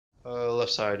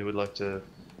left side who would like to?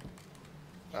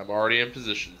 I'm already in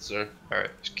position, sir. Alright,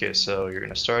 okay, so you're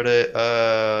gonna start it.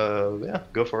 Yeah,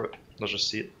 go for it. Let's just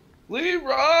see it.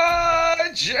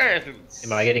 Leroy James!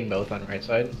 Am I getting both on right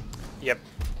side? Yep.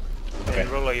 Okay. And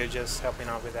Ruler, you're just helping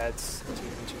out with ads to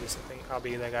introduce something. I'll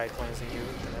be the guy cleansing you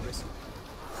and everything.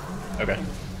 Okay.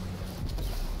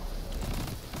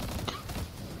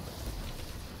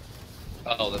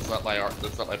 Oh, that's not my art.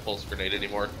 That's not my pulse grenade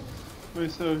anymore.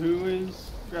 Wait, so who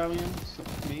is grabbing him? So,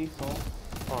 me, Sol?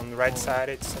 On the right side,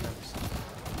 it's an Everest.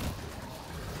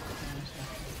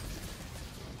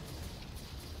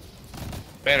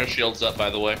 Banner shield's up, by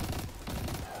the way.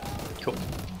 Cool.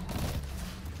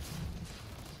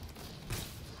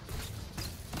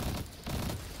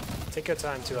 Take your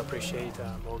time to appreciate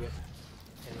Morgan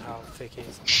and how thick he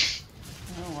is.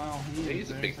 Oh wow,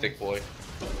 He's a big, thick boy.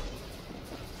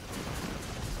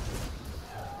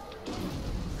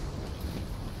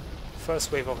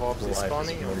 First wave of orbs is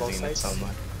spawning on both sides.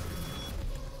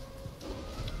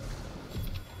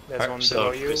 There's one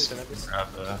below you.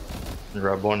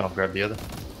 Grab one, I'll grab the other.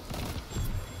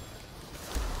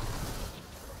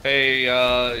 Hey,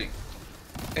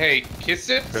 hey, kiss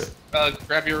it.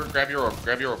 Grab your orb. Grab your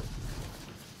orb.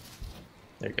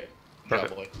 There you go. Yeah,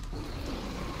 Perfect. boy.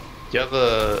 You have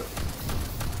a.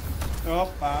 Oh,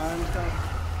 fine.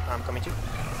 I'm coming to you.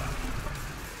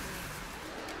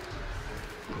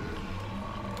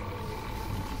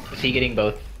 Is he getting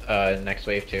both next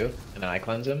wave too? And then I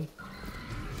cleanse him?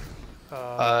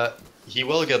 He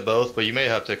will get both, but you may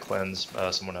have to cleanse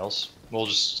someone else. We'll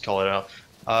just call it out.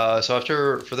 So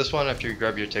for this one, after you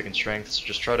grab your taken strength,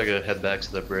 just try to head back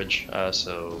to the bridge.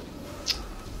 So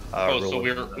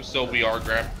we are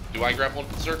grab. Do I grab one,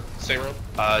 sir? Stay road.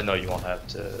 No, you won't have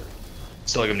to.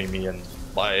 It's still gonna be me and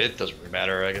it doesn't really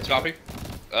matter, I guess. Copy.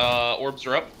 Orbs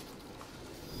are up.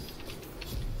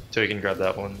 So you can grab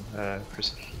that one,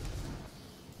 Chris.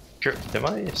 Am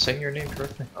I saying your name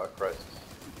correctly? Crisis.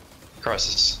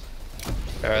 Crisis.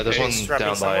 There's Okay, one strapping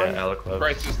down by someone. Aleclev.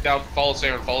 Crisis down. Follow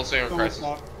Saren. Follow Saren. Crisis.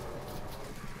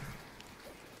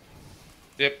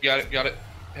 Yep, got it. Got it.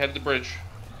 Head to the bridge.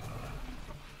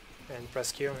 And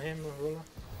press Q on him, Ruler.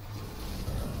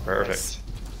 Perfect.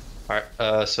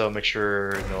 Alright, so make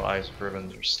sure no eyes of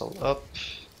ribbons are still up.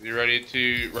 You ready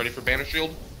for banner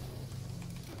shield?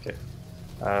 Okay.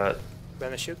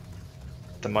 Banner shoot.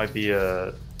 There might be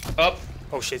a. Up.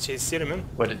 Oh shit, she's Cinnamon.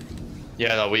 What did?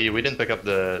 Yeah, no, we didn't pick up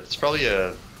the. It's probably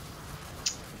a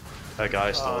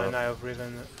guy still. And I've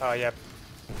Riven. Oh, yep.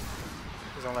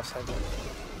 He's on left side.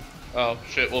 Oh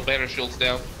shit. Well, banner shield's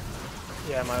down.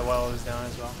 Yeah, my well is down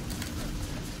as well.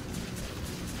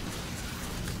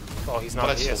 Oh, he's not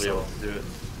Might here, still be so... able to do it.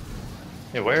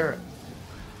 Yeah, where?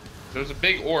 There's a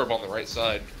big orb on the right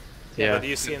side. Yeah, but do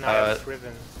you see an eye of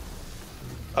Riven?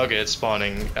 Okay, it's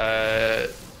spawning.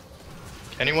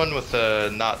 Anyone with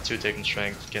not 2 taken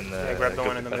strength can Yeah, grab the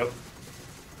one in the middle.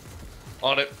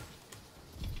 On it.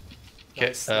 Okay,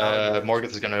 Nice.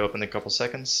 Morgoth is gonna open in a couple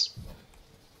seconds.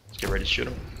 Let's get ready to shoot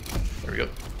him. There we go.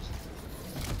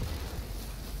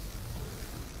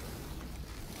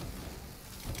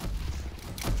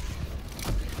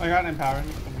 I got an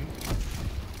empowerment for me.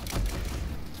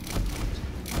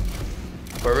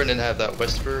 Whoever didn't have that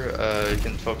Whisper, you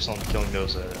can focus on killing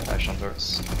those action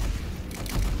turrets.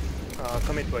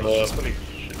 Commit boy, just commit.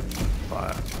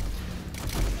 Fire.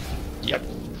 Yep.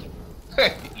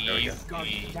 Easy.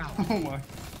 Oh my.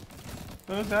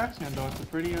 Those action dogs are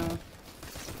pretty,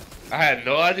 I had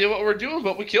no idea what we're doing,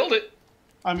 but we killed it.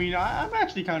 I mean, I'm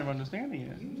actually kind of understanding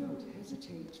it.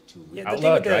 Yeah, the Outlaw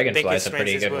thing with the Dragonfly taking is a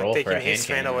pretty strength is good we're roll for a taking his hand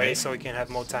strength cannon, away right? so we can have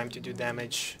more time to do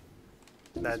damage.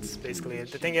 That's basically it.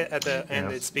 The thing at the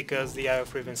end, it's because the Eye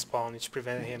of Riven spawn, which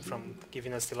prevented him from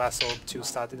giving us the last orb to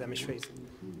start the damage phase.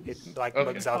 It like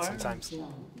bugs out sometimes.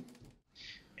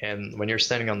 And when you're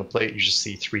standing on the plate, you just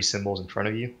see 3 symbols in front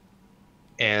of you.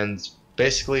 And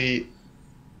basically,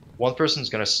 one person's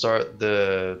going to start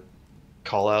the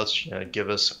callouts, give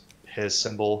us his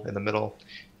symbol in the middle,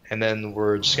 and then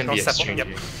we're just going to be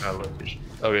exchanging location.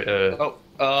 Okay,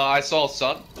 I saw a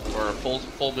sun or a full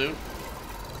moon.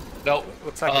 No,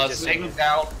 Looks like snake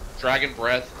down, dragon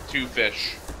breath, 2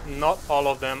 fish. not all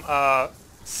of them.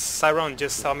 Cyron,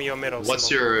 just tell me your middle what's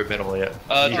symbol. your middle yet?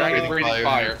 Dragon breathing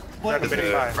fire. Dragon To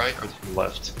breathing the fire. right or to the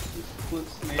left?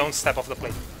 Don't step off the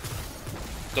plate.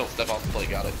 Don't step off the plate.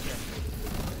 Got it.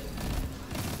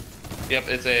 Yep,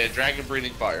 it's a dragon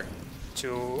breathing fire.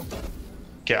 2.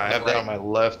 Okay, I have that on my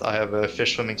left. I have a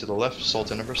fish swimming to the left, Salt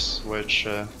Universe, which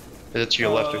is it to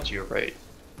your left or to your right?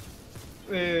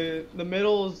 The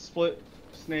middle is split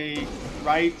snake,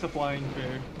 right's a flying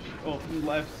fish, oh,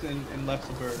 left's and left's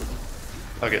a bird.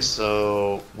 Okay,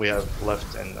 so we have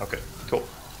left and okay, cool.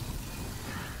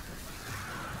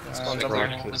 Am Rock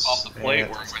I is- off the plate,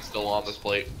 and- or am I still on this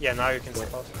plate? Yeah, now you can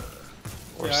step off.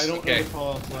 Yeah, I don't Okay. know the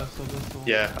call-outs left, so this will...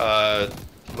 Yeah,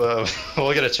 well,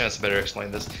 we'll get a chance to better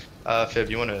explain this. Fib,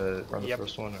 you want to run the Yep.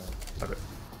 first one? Or? Okay.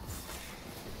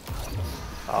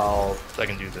 I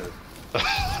can do the...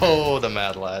 oh, the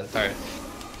mad lad. Alright.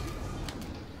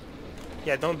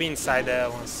 Yeah, don't be inside there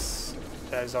once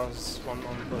there's always one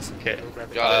person. Okay. who will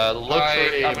grab it. Got it. Look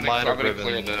for a I'm minor gonna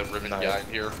clear ribbon the ribbon knife. guy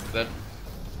here, then.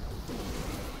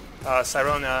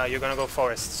 Cyrone, you're gonna go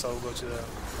forest, so go to the...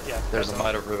 Yeah, There's a that's all.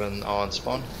 minor ribbon on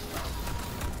spawn.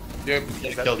 Yep.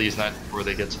 You kill these knights before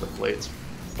they get to the plates.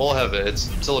 We'll have it. It's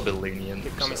still a bit lenient.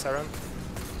 Keep coming, so- Cyrone.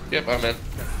 Yep, I'm in.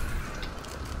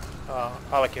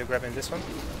 Alec, you're grabbing this one?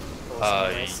 Or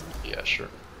someone else? Yeah, sure.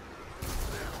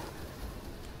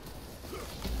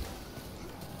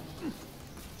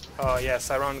 Yeah,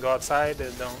 Cyrone, go outside.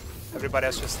 Don't. Everybody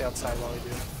else just stay outside while we do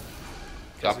it.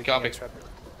 'Cause Copy, we can copy. get trapped.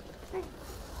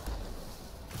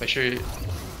 Make sure you...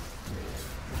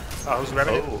 Who's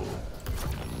grabbing it? Oh.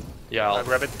 Yeah, I'll...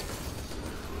 Grab it.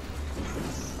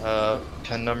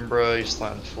 Penumbra, you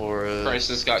slant for...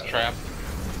 Crisis got trapped.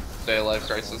 Stay alive,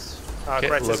 Crisis. Okay,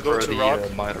 Crisis, look go for to the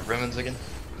rock. minor ribbons again.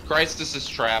 Crisis is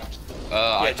trapped. Yeah,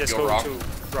 I just can go rock. to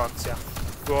rocks, yeah.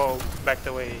 Go back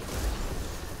the way.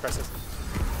 Crisis.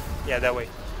 Yeah, that way.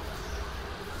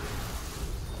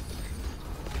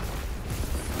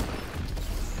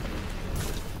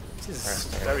 This is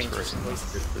very interesting.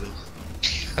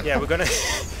 Yeah, we're gonna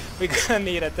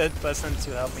need a third person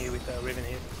to help me with the ribbon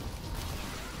here.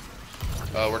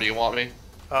 Where do you want me?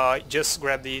 Just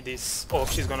grab this. Oh,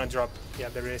 she's gonna drop. Yeah,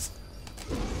 there it is.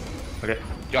 Okay.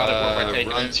 Got it, where am I taking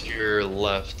run it? to your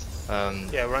left.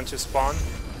 Yeah, run to spawn.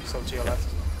 So to your left.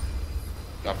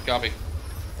 Copy, copy.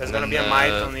 There's and gonna be then, a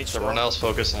mite on each Everyone wall. else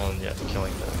focus on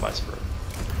killing the mice first.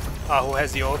 Who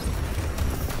has the ult?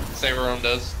 Saveron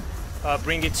does.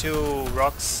 Bring it to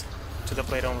rocks. To the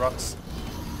plate on rocks.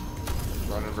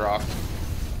 Run and rock.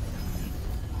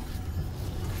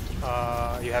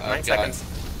 You have 9 got it. seconds.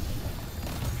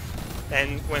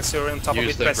 And once you're on top of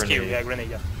Use it, the press Q. grenade. Yeah, grenade,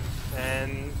 yeah.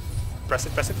 And press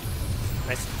it, press it.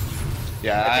 Nice.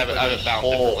 Yeah, I haven't found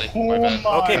differently. My bad.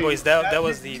 Okay, boys, that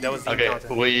was the Okay,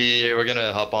 encounter. we're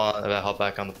gonna hop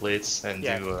back on the plates and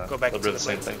Yeah, do go back a little to bit the the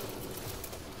same plates. thing.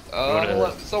 I'll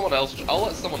let someone else jump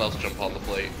on the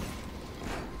plate.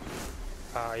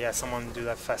 Yeah, someone do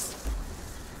that fast.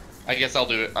 I guess I'll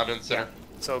do it. I'm in the center.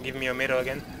 So give me your middle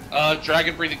again.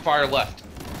 Dragon breathing fire left.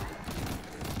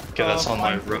 Okay, that's on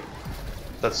my fine. right.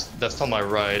 That's on my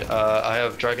right. I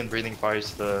have dragon breathing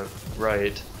fires to the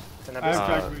right. Then I have Uh,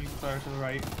 Dragon Breathing Fire to the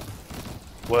right.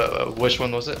 Which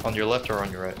one was it? On your left or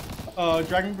on your right?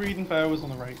 Dragon Breathing Fire was on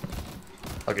the right.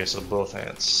 Okay, so both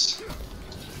hands.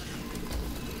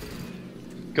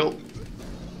 Go.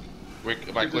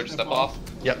 Am I clear to step off?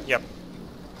 Yep. Yep.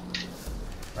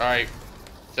 Alright.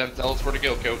 Tell us where to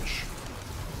go, coach.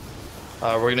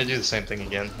 We're gonna do the same thing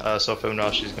again. So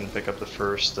Fibonacci's gonna pick up the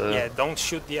first. Yeah, don't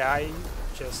shoot the eye.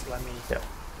 Just let me Yeah.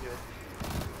 do it.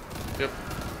 Yep.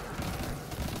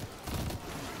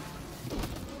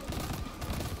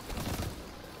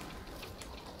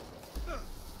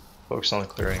 Focus on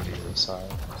clearing the other side.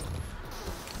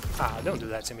 Don't do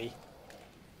that to me.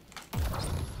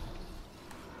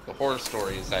 The horror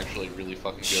story is actually really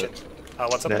fucking good. Shit.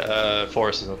 What's up? The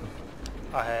forest is open.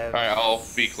 I have Alright, I'll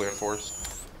be clear in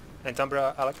force.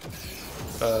 Entumbra, Alec.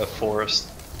 Forest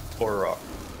or rock.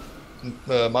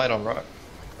 Mine on rock.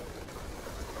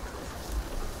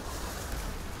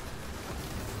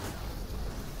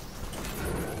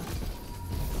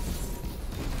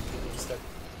 He's dead.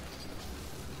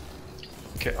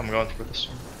 Okay, I'm going for this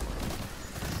one.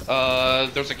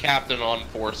 There's a captain on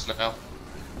force now.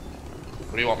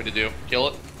 What do you want me to do? Kill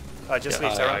it? Just Yeah,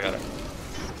 leave I Sarah. got it.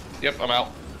 Yep, I'm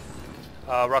out.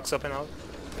 Rocks open out.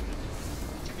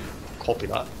 Copy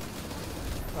that.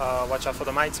 Watch out for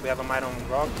the mites. We have a mite on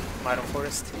rock, mite on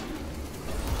forest.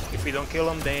 If we don't kill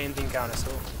them, they end the encounter.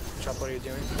 So, Chop, what are you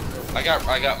doing? I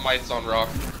got mites on rock.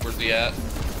 Where's he at?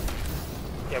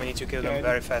 Yeah, we need to kill them Yeah,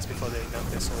 very fast before they dump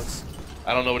their swords.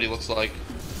 I don't know what he looks like.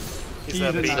 He's He's a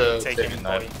a big knight. taken Taken boy.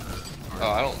 knight. Oh,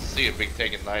 I don't see a big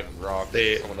taken knight in rock.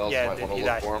 They- Someone else Yeah, might want to he look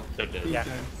died. for him. He's Yeah.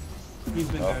 dead. He's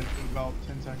been Oh. dead for about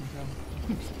 10 seconds now.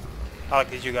 Alec,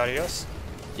 did you got yours?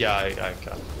 Yeah, I got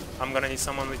it. I'm gonna need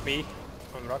someone with me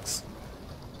on rocks.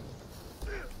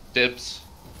 Dibs.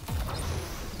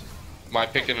 Am I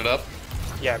picking it up?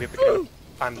 Yeah, we pick it up.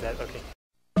 I'm dead, okay.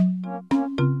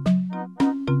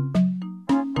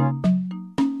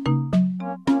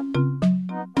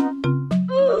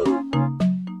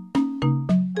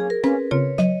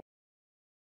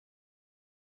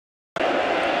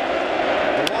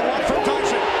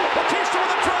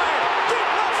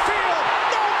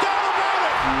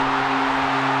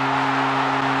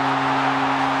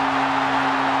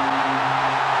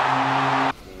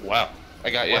 I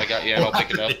got you, I don't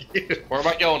think enough. Where am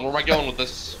I going? Where am I going with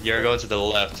this? You're going to the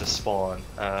left to spawn,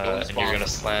 and spawn. you're gonna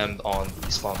slam on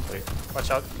the spawn plate. Watch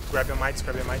out. Grab your mites,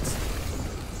 grab your mites.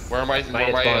 Where am I? Might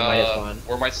have spawned, might have spawned.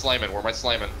 Where am I slamming? Where am I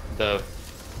slamming? The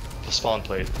spawn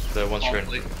plate, the one straight.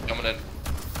 Coming in.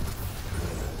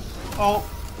 Oh,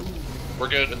 We're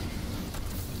good.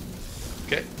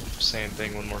 Okay, same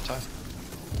thing one more time.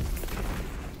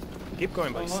 Keep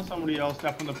going, boys. unless somebody else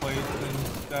step on the plate, then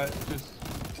that just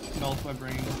melts my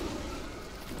brain.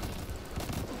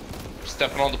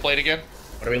 Stepping on the plate again.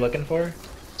 What are we looking for?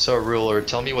 So, ruler,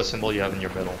 tell me what symbol you have in your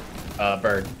middle.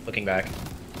 Bird, looking back.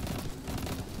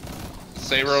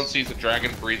 Sayron sees a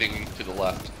dragon breathing to the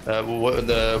left.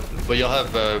 But you'll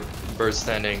have birds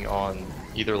standing on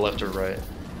either left or right.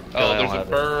 Oh, I there's don't a have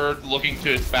it. bird looking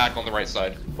to its back on the right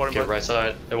side. Okay, right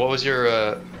side. And what was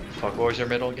your what was your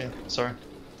middle again? Sorry.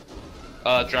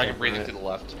 Dragon breathing to the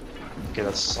left. Okay,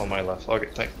 that's on my left. Okay,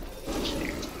 thank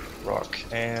you. Rock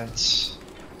and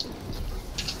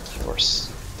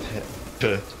horse.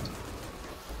 Duh.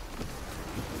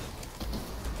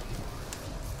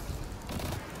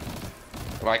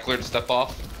 Am I clear to step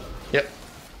off? Yep.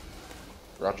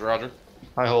 Roger, roger.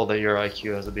 I hold that your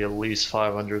IQ has to be at least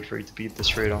 500 for you to beat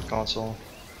this raid on console.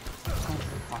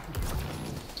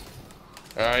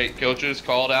 Alright, coaches,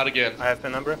 call it out again. I have the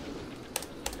number.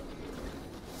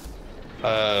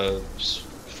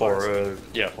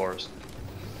 Forest.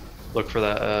 Look for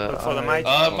that. Look for the mic.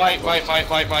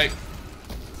 Might.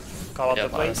 Call out Yeah, the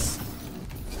place.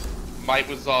 Might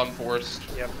was on forest.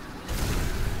 Yep.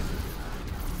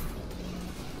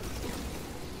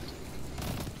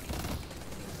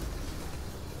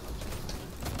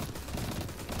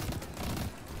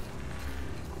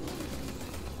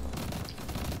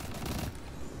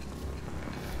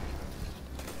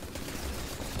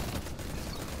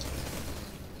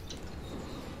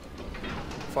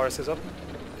 Forest is up.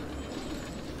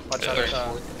 Watch Yeah, out. there's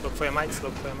forest. Look for your mites.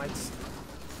 Look for your mites.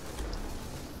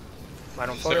 Right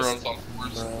on Sayron's forest. on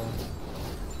forest.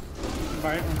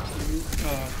 Right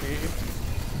onto cave.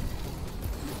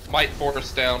 Might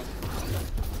forest down.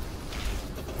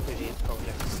 Oh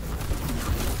yes.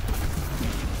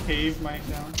 Cave might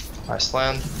down. Nice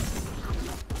land.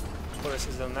 Forest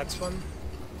is the next one.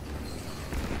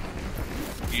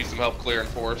 Need some help clearing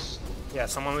forest. Yeah,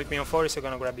 someone with me on forest. You're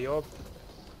gonna grab the orb.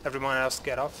 Everyone else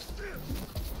get off.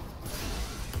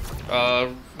 I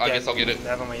guess I'll get it.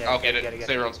 Never mind, yeah, I'll get it.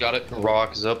 Sayron's got it.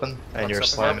 Rock is open, and Rock's you're open.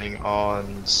 slamming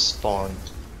on spawn.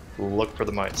 Look for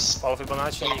the mites. Follow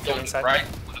Fibonacci and you go inside.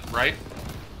 Right.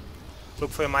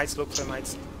 Look for your mites. Look for your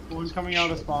mites. One's coming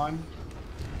out of spawn.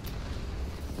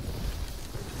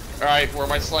 Alright, where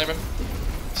am I slamming?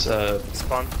 So,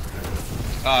 Spawn.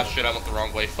 Ah, shit, I went the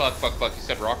wrong way. Fuck. You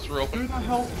said rocks were Who open? the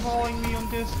hell calling me on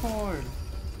Discord?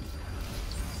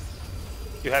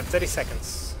 You have 30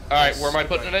 seconds. Alright, where am I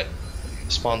putting it?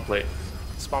 spawn plate.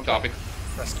 Spawn. Copy.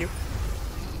 Rescue.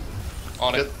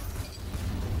 On it.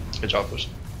 Good job, push.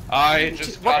 I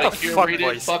just What got a the fuck, curated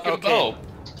boys? fucking Okay. bow.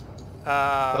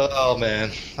 Oh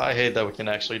man, I hate that we can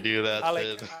actually do that.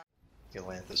 Alec,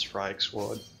 Galanthus Frag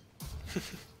Squad.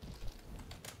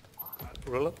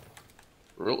 ruler.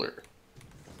 Ruler.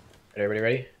 Everybody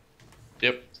ready?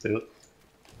 Yep. Let's do it.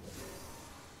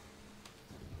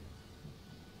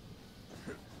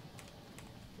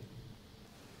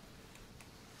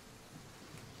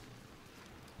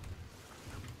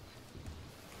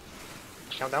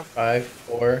 Countdown. 5,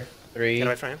 4, 3, Get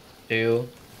away from him. 2,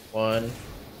 1.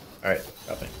 Alright,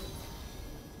 got me.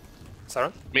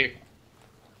 Sauron. Me.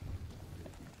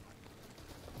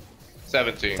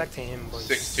 17. Protecting him, boys.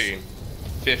 16,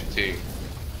 15,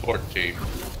 14,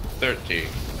 13,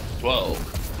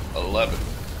 12, 11,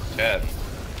 10,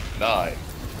 9,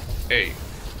 8,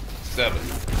 7,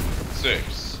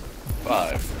 6,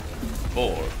 5,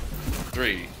 4,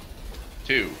 3,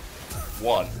 2,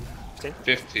 1,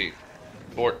 15,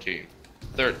 14,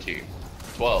 13,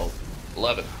 12,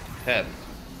 11, 10,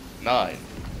 9,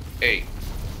 8,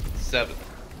 7,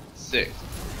 6,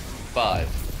 5,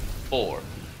 4,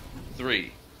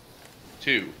 3,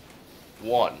 2,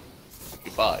 1.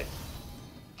 Goodbye.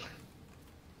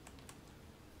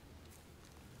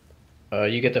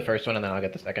 You get the first one and then I'll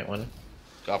get the second one.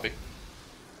 Copy.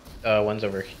 One's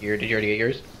over here. Did you already get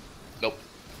yours? Nope.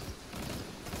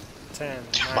 10,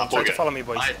 My 9, try boy to follow me,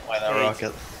 boys. Why that 8,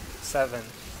 rocket? 7,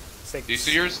 6, Do you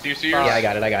see yours? Yeah, I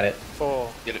got it.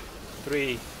 4, Get it.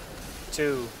 3,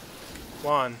 2,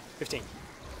 1, 15.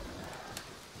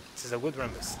 This is a good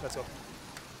rambus. Let's go.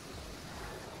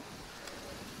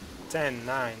 10,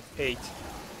 9, 8,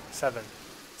 7,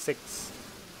 6,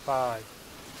 5,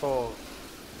 4,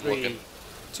 3, Looking.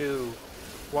 2,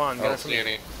 1. I Get don't it from see me.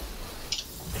 any.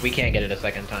 We can't get it a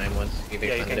second time once we've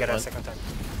Yeah, you can extended get it a once. second time.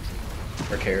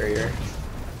 Or carrier.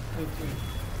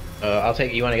 I'll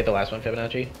take. You want to get the last one,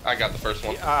 Fibonacci? I got the first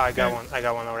one. I got one. I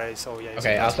got one already. So yeah.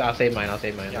 Okay, I'll save mine. I'll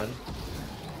save mine Yeah. then.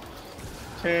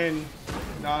 10,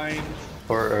 9,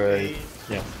 Or 8,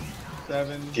 yeah.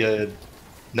 7, Yeah.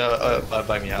 No,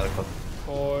 buy me Aleclev.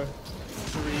 4,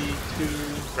 3, 2,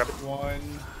 Grab it.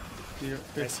 1, 0,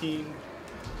 15,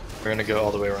 We're gonna go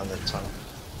all the way around the tunnel.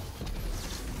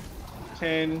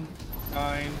 10,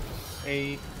 9,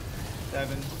 8,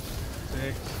 7,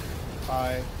 6,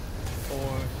 5, 4,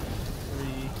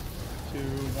 3, 2,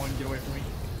 1. Get away from me.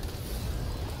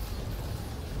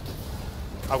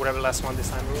 I'll grab the last one this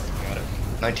time, bro. Got it.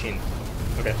 19.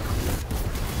 Okay.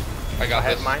 I got I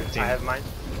have this. mine. 15. I have mine.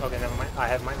 Okay, never mind. I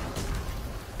have mine.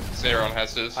 Zeron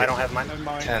has his. I don't have mine. I have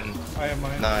mine. 10, I have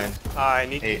mine. 9, I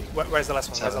need. 8, Where's the last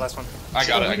one? Where's the 7. last one? I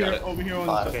got it. Over I got here, it. over here on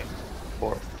 5, Okay.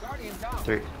 4,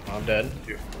 3, I'm dead.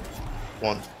 2,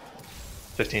 1.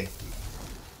 15.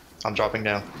 I'm dropping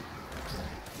down.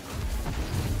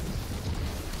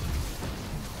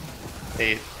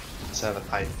 8, 7.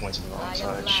 I went to the wrong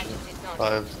side. Shit.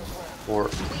 5, 4,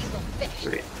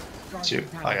 3, 2.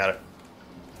 I got it.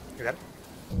 You got it?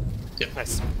 Yep.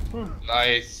 Nice.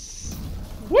 Nice.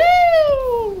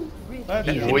 Woo! That's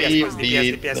Easy. it. We DPS,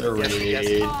 beat DPS, the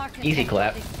DPS. raid. Easy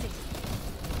clap.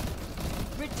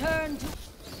 Return to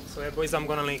So yeah, boys, I'm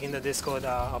gonna link in the Discord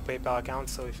our PayPal account.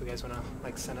 So if you guys wanna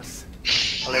like send us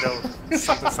a little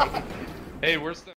something. Hey, where's the